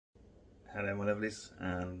Hello my lovelies,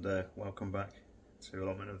 and welcome back to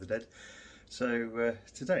Allotment of the Dead. So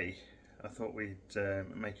today I thought we'd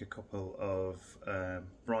make a couple of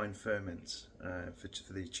brine ferments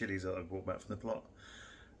for the chilies that I brought back from the plot,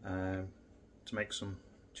 to make some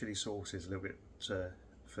chili sauces a little bit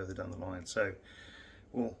further down the line. So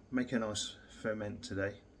we'll make a nice ferment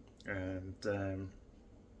today, and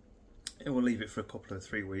we'll leave it for a couple of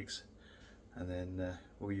 3 weeks, and then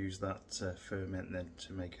we'll use that ferment then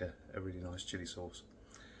to make a really nice chili sauce.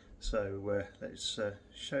 So let's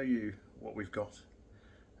show you what we've got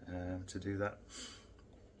to do that.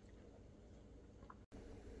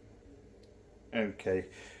 Okay,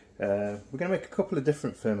 we're going to make a couple of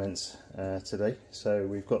different ferments today. So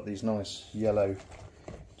we've got these nice yellow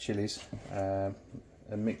chilies, a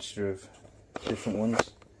mixture of different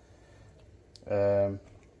ones,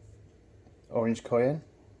 orange cayenne,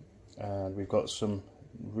 and we've got some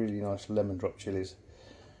really nice lemon drop chilies,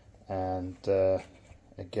 and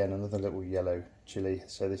again another little yellow chili.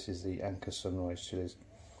 So this is the Anchor Sunrise chilies.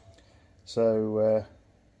 So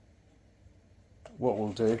what we'll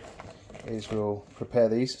do is we'll prepare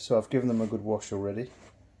these. So I've given them a good wash already,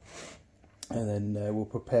 and then we'll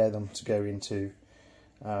prepare them to go into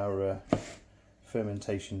our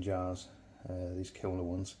fermentation jars, these kilner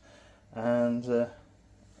ones, and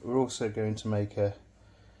we're also going to make a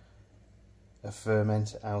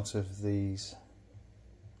ferment out of these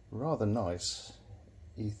rather nice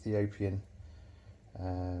Ethiopian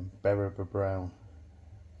Berber brown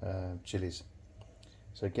chilies.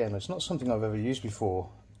 So again, it's not something I've ever used before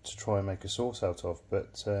to try and make a sauce out of,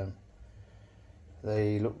 but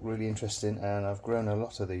they look really interesting, and I've grown a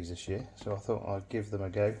lot of these this year, so I thought I'd give them a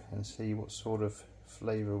go and see what sort of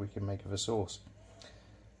flavour we can make of a sauce.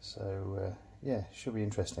 So yeah, should be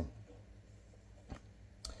interesting.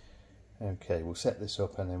 Okay, we'll set this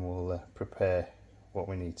up and then we'll prepare what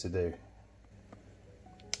we need to do.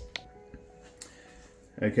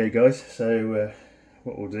 Okay guys, so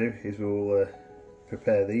what we'll do is we'll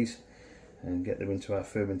prepare these and get them into our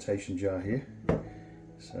fermentation jar here.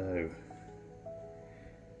 So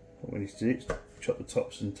what we need to do is chop the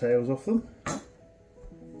tops and tails off them.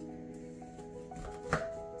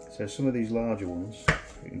 So some of these larger ones,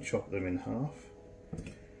 we can chop them in half.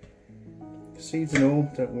 Seeds and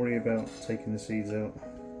all, don't worry about taking the seeds out.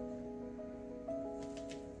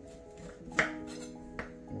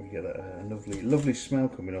 We get that lovely smell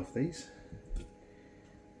coming off these.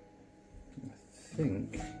 I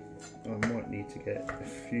think I might need to get a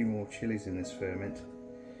few more chilies in this ferment,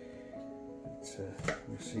 but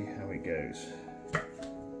we'll see how it goes.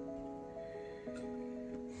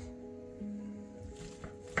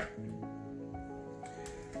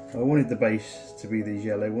 I wanted the base to be these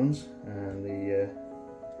yellow ones and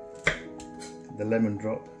the lemon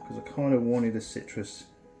drop, because I kind of wanted a citrus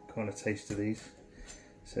kind of taste to these.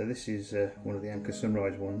 So this is one of the Anchor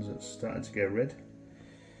Sunrise ones that's starting to go red.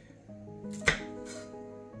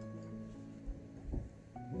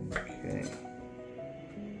 Okay.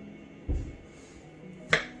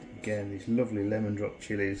 Again, these lovely lemon drop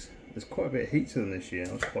chilies. There's quite a bit of heat to them this year.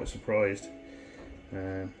 I was quite surprised.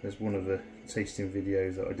 There's one of the tasting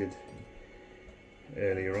videos that I did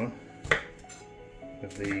earlier on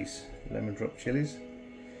of these lemon drop chilies,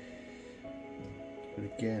 but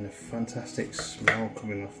again a fantastic smell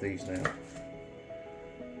coming off these now.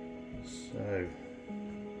 So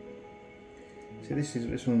see,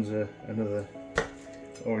 this one's another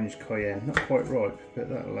orange cayenne, not quite ripe, but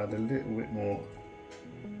that'll add a little bit more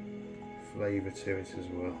flavour to it as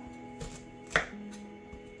well.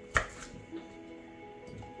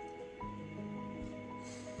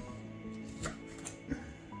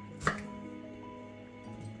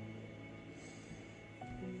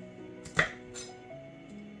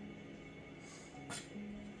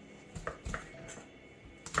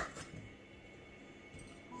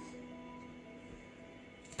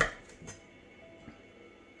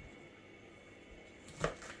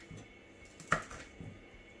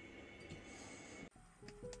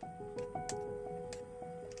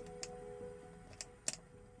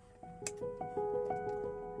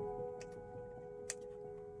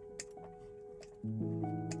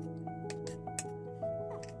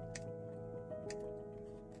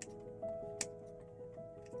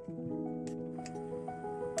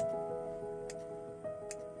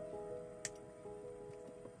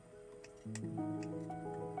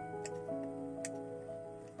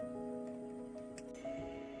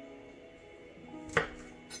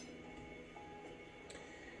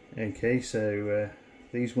 Okay, so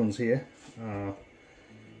these ones here are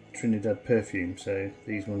Trinidad perfume, so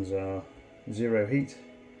these ones are zero heat,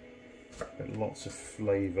 but lots of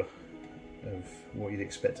flavour of what you'd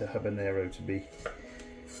expect a habanero to be.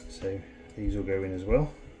 So these will go in as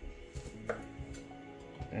well.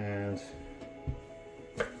 And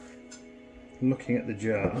looking at the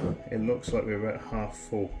jar, it looks like we're about half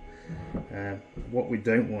full. What we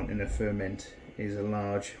don't want in a ferment is a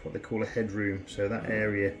large, what they call a headroom. So that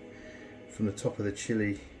area from the top of the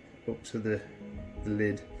chilli up to the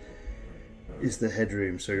lid is the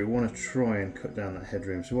headroom. So we want to try and cut down that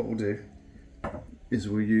headroom. So what we'll do is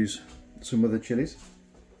we'll use some other chilies.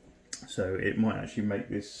 So it might actually make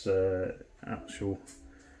this actual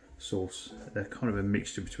sauce kind of a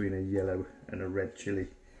mixture between a yellow and a red chili,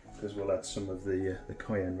 because we'll add some of the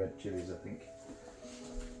cayenne red chilies, I think.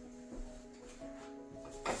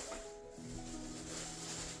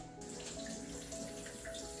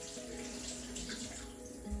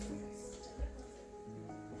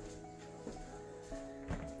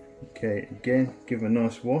 Okay, again, give them a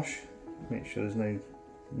nice wash. Make sure there's no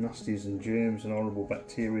nasties and germs and horrible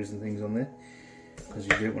bacteria and things on there, because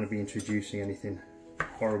you don't want to be introducing anything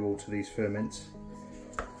horrible to these ferments.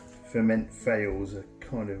 Ferment fails are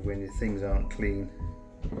kind of when your things aren't clean.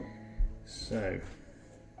 So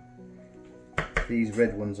these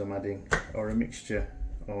red ones I'm adding are a mixture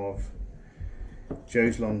of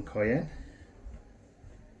Joe's Long Cayenne,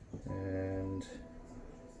 and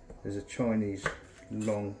there's a Chinese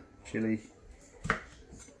long chili,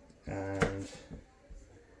 and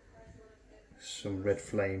some red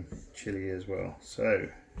flame chili as well. So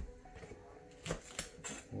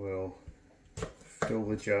we'll fill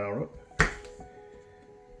the jar up.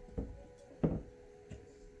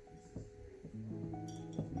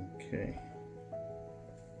 Okay.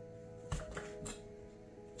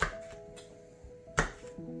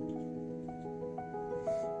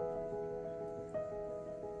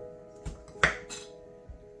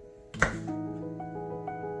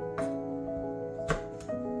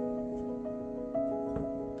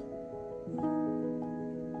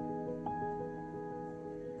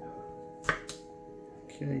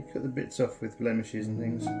 Okay, cut the bits off with blemishes and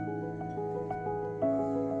things.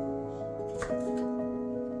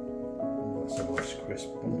 Oh, that's a nice crisp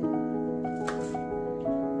one.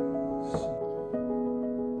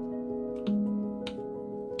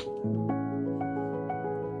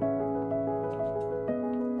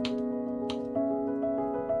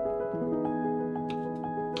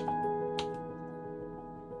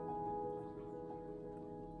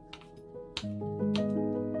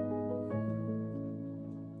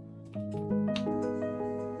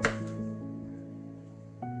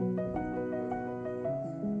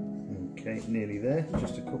 Okay, nearly there,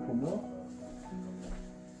 just a couple more.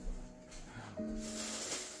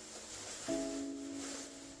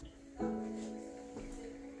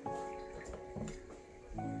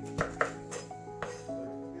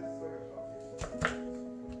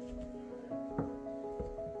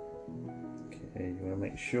 Okay, you want to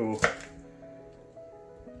make sure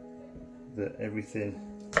that everything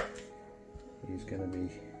is going to be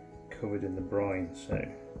covered in the brine, so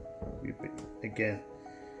again,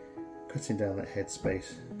 cutting down that head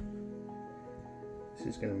space. This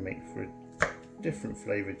is going to make for a different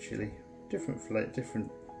flavoured chili, different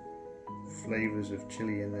flavours of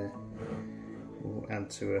chili in there. Will add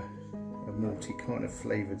to a multi kind of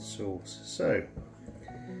flavoured sauce. So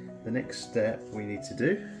the next step we need to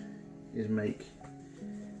do is make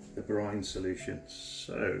the brine solution.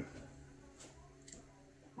 So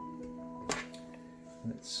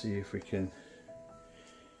let's see if we can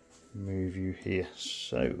move you here.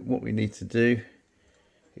 So what we need to do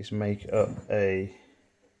is make up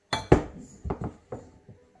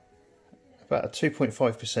about a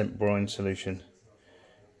 2.5% brine solution.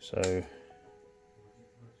 So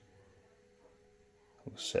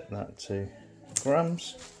we'll set that to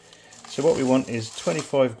grams. So what we want is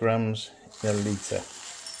 25 grams in a litre.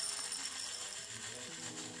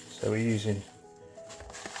 So we're using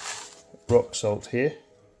rock salt here.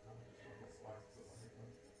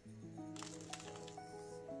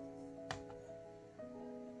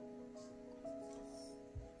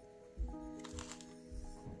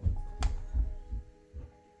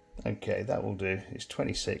 Okay, that will do. It's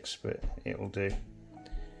 26, but it will do.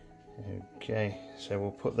 Okay, so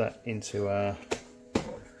we'll put that into our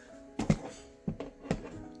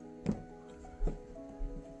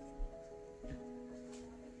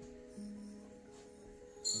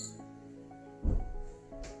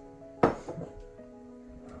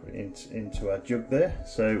into our jug there.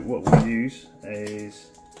 So what we'll use is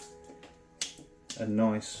a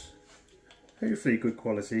nice, hopefully good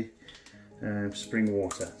quality spring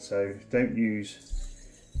water. So don't use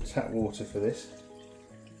tap water for this.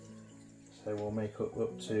 So we'll make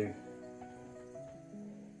up to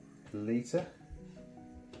litre.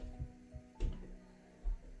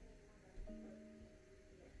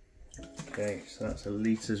 Okay, so that's a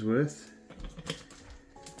litre's worth.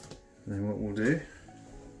 And then what we'll do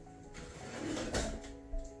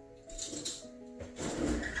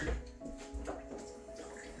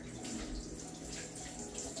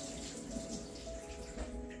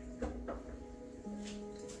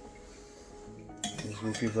is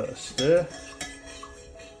we'll give that a stir.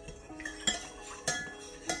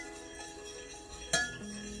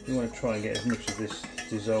 You want to try and get as much of this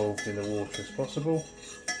dissolved in the water as possible,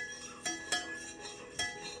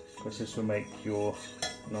 because this will make your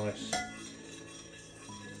nice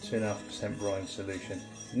 2.5% brine solution.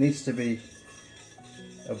 It needs to be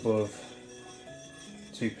above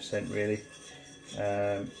 2% really.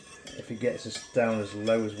 If it gets us down as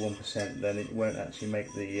low as 1%, then it won't actually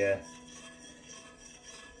make the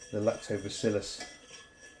lactobacillus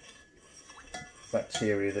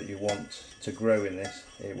bacteria that you want to grow in this.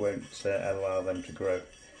 It won't allow them to grow,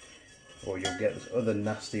 or you'll get other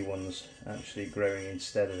nasty ones actually growing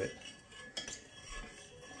instead of it.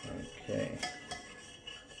 Okay,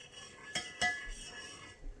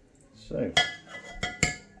 so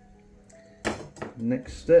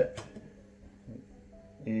next step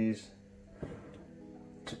is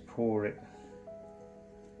to pour it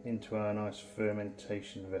into our nice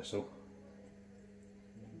fermentation vessel.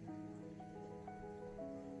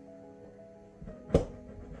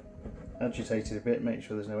 Agitate it a bit, make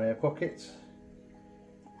sure there's no air pockets.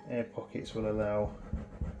 Air pockets will allow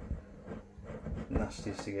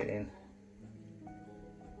nasties to get in.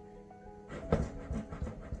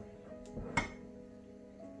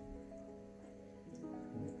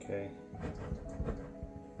 Okay.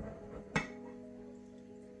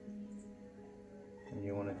 And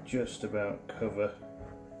you want to just about cover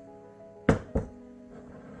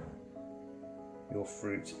your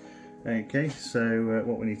fruit. Okay, so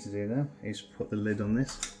what we need to do now is put the lid on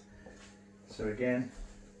this. So again,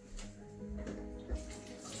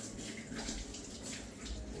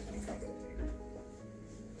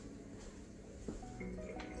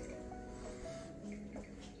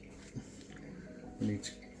 we need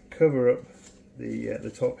to cover up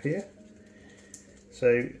the top here.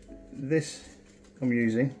 So this I'm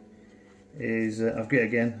using is I've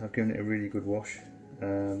given it a really good wash.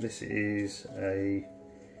 This is a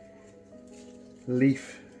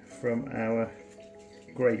leaf from our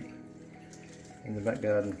grape in the back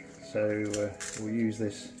garden, so we'll use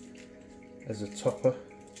this as a topper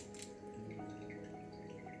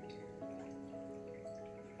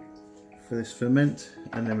for this ferment,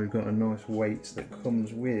 and then we've got a nice weight that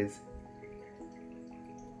comes with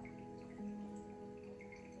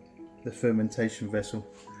the fermentation vessel,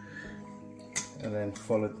 and then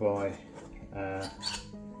followed by a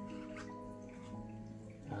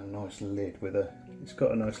nice lid with it's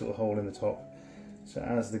got a nice little hole in the top, so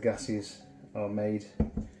as the gases are made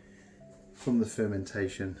from the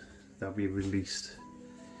fermentation, they'll be released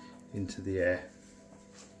into the air.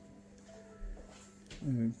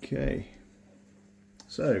 Okay,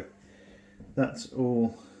 so that's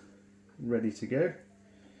all ready to go.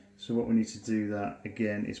 So what we need to do that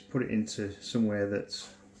again is put it into somewhere that's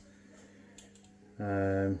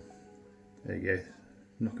there you go,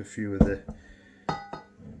 knock a few of the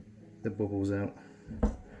bubbles out.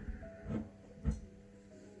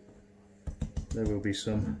 There will be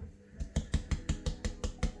some,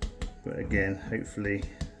 but again, hopefully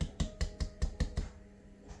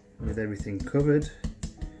with everything covered,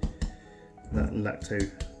 that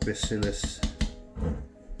lactobacillus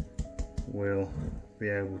will be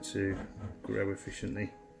able to grow efficiently.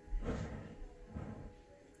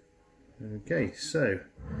 Okay, so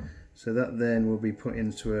that then will be put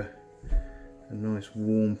into a nice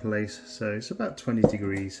warm place. So it's about 20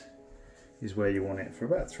 degrees is where you want it for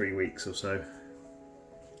about 3 weeks or so.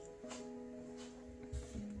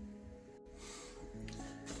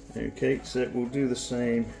 Okay, so we'll do the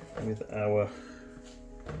same with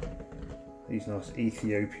these nice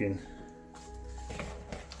Ethiopian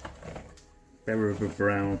Berber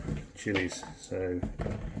brown chilies. So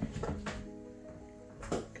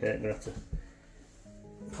okay, I'm going to have to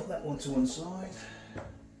put that one to one side.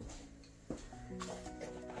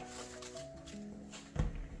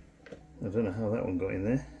 I don't know how that one got in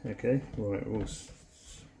there. Okay, right, we'll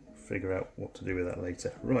figure out what to do with that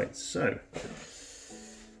later. Right, so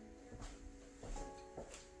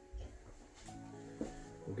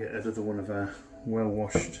we'll get another one of our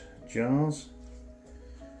well-washed jars.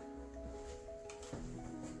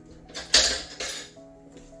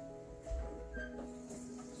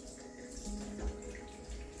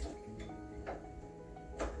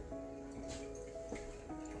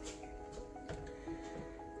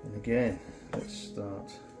 again, let's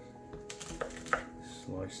start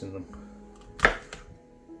slicing them.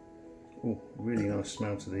 Oh, really nice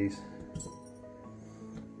smell to these.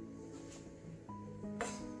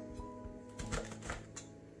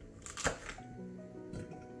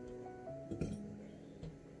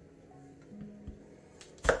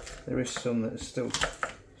 There is some that are still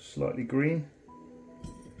slightly green,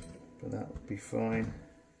 but that would be fine.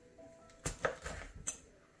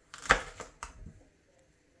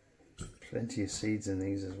 Plenty of seeds in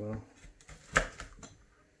these as well.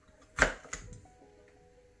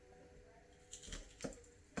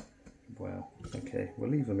 Wow, okay, we'll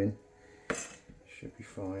leave them in, should be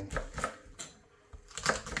fine.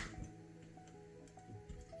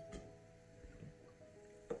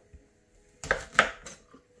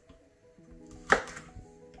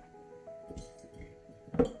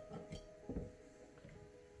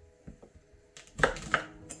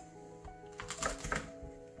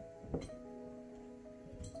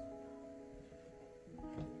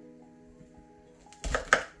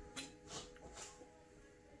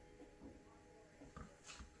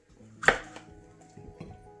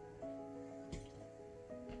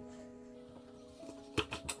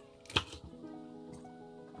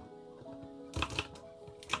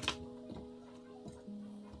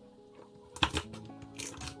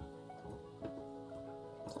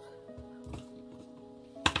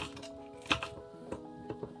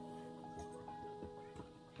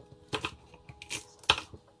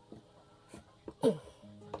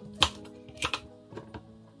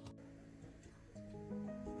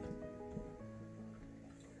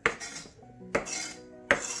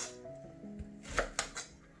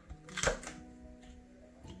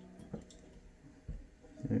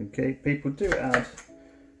 Okay, people do add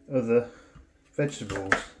other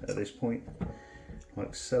vegetables at this point,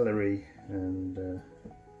 like celery and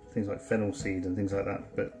things like fennel seed and things like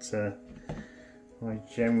that, but I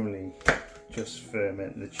generally just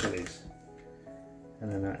ferment the chilies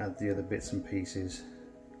and then I add the other bits and pieces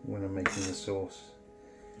when I'm making the sauce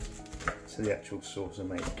to the actual sauce I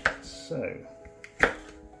make. So,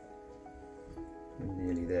 I'm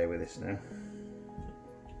nearly there with this now.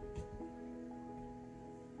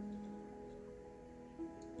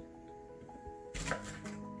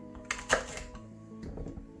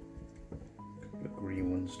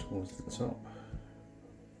 Green ones towards the top.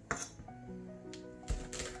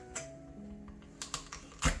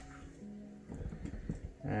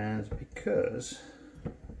 And because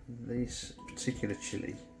this particular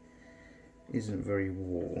chili isn't very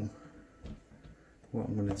warm, what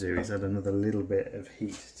I'm going to do is add another little bit of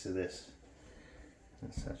heat to this.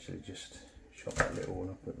 Let's actually just chop that little one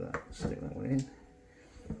up at that, stick that one in.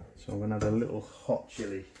 So I'm going to add a little hot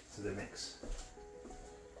chili to the mix.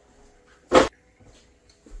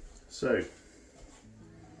 So,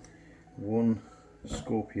 1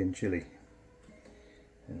 scorpion chili,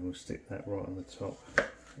 and we'll stick that right on the top.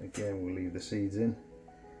 Again, we'll leave the seeds in.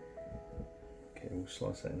 Okay, we'll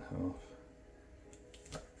slice that in half.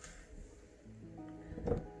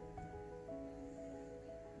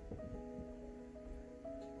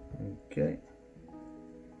 Okay,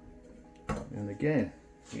 and again,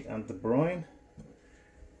 we add the brine.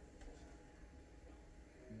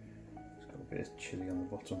 It's got a bit of chili on the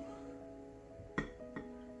bottom.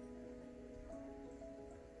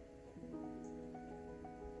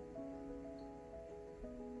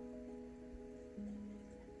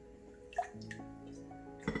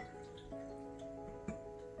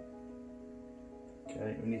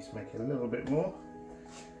 Okay, we need to make it a little bit more,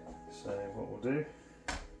 so what we'll do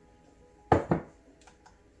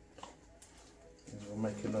is we'll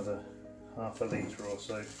make another half a litre or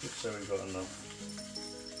so, just so we've got enough.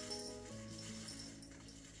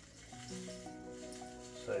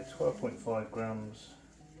 So 12.5 grams.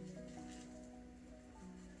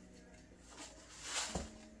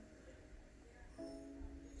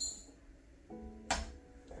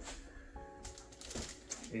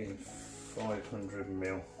 In 500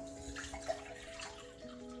 ml.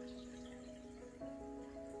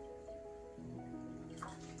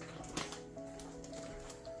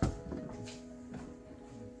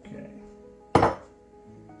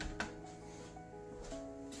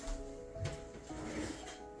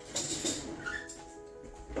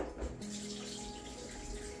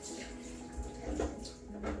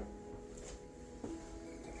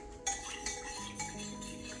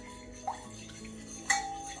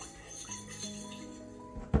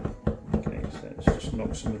 Okay. Let's just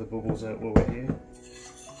knock some of the bubbles out while we're here.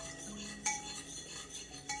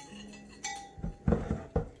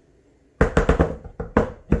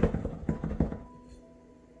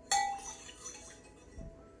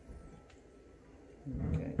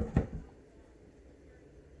 Okay.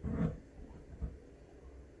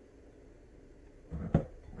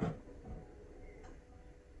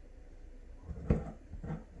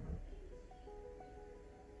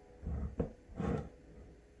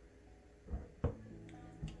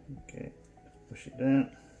 Okay, push it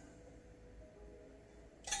down.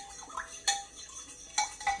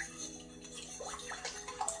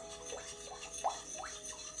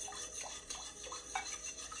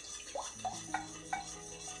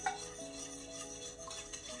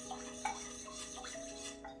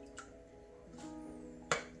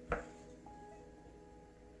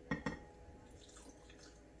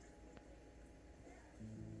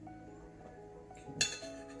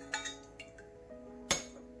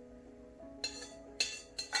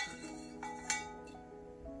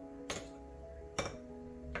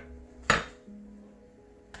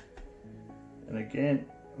 And again,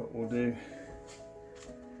 what we'll do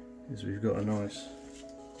is we've got a nice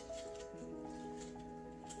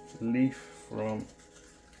leaf from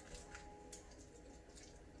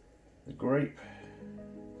the grape,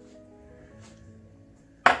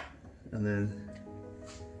 and then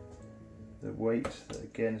the weight that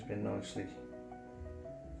again has been nicely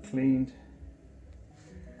cleaned,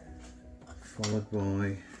 followed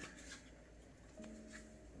by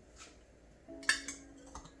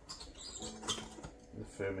the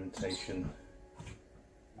fermentation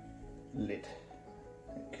lid.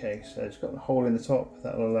 Okay, so it's got a hole in the top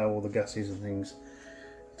that will allow all the gases and things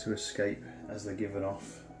to escape as they're given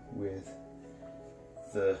off with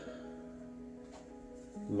the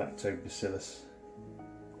lactobacillus.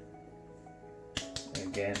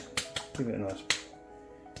 Again, give it a nice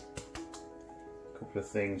couple of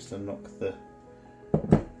things to knock the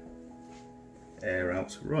air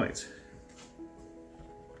out. Right,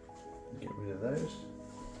 get rid of those.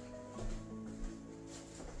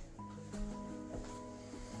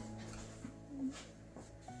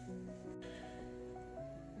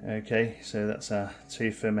 Okay, so that's our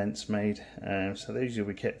 2 ferments made. So these will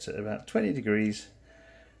be kept at about 20 degrees,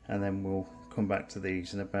 and then we'll come back to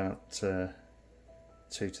these in about 2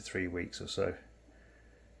 to 3 weeks or so,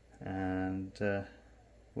 and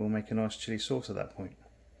we'll make a nice chili sauce at that point.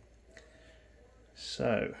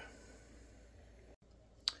 So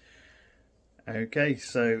okay,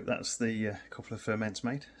 so that's the couple of ferments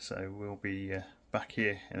made. So we'll be back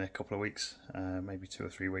here in a couple of weeks, maybe 2 or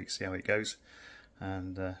 3 weeks, see how it goes,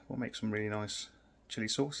 and we'll make some really nice chili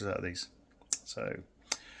sauces out of these. So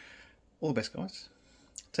all the best, guys.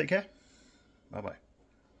 Take care. Bye bye.